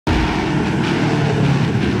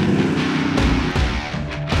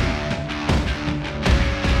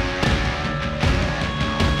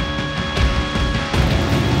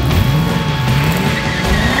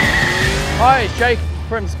Hi, it's Jake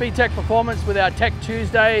from Speedtech Performance with our Tech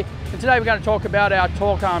Tuesday, and today we're going to talk about our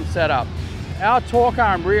torque arm setup. Our torque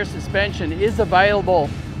arm rear suspension is available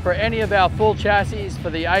for any of our full chassis,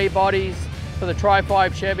 for the A bodies, for the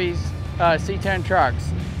Tri-5 Chevys, C10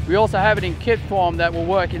 trucks. We also have it in kit form that will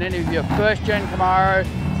work in any of your first gen Camaro,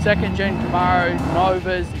 second gen Camaro,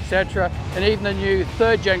 Novas, etc. and even the new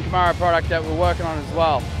third gen Camaro product that we're working on as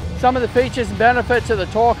well. Some of the features and benefits of the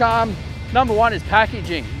torque arm. Number one is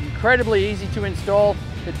packaging. Incredibly easy to install.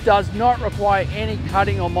 It does not require any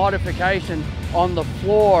cutting or modification on the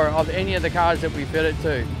floor of any of the cars that we fit it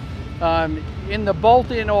to. In the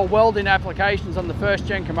bolt-in or weld-in applications on the first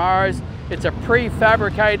gen Camaros, it's a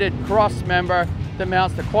prefabricated cross member that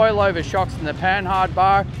mounts the coilover shocks and the panhard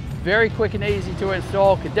bar. Very quick and easy to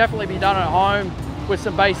install. Could definitely be done at home with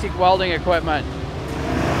some basic welding equipment.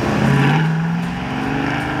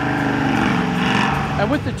 And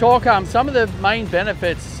with the torque arm, some of the main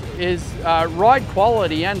benefits is ride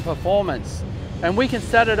quality and performance. And we can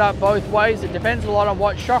set it up both ways. It depends a lot on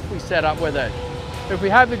what shock we set up with it. If we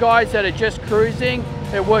have the guys that are just cruising,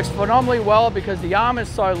 it works phenomenally well because the arm is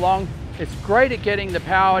so long. It's great at getting the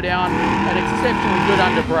power down and exceptionally good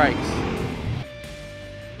under brakes.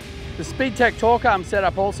 The Speedtech torque arm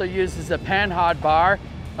setup also uses a panhard bar.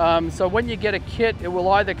 So when you get a kit, it will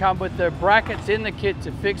either come with the brackets in the kit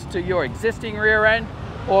to fix to your existing rear end,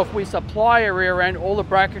 or if we supply a rear end, all the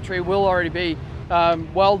bracketry will already be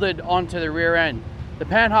welded onto the rear end. The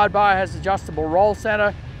panhard bar has adjustable roll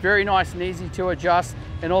center, very nice and easy to adjust,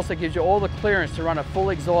 and also gives you all the clearance to run a full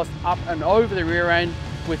exhaust up and over the rear end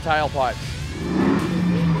with tailpipes.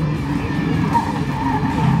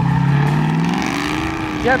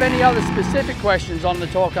 If you have any other specific questions on the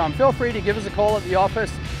torque arm, feel free to give us a call at the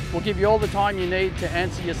office. We'll give you all the time you need to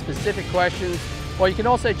answer your specific questions. Or you can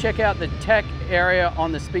also check out the tech area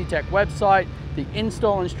on the Speedtech website. The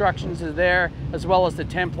install instructions are there, as well as the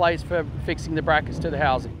templates for fixing the brackets to the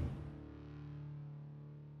housing.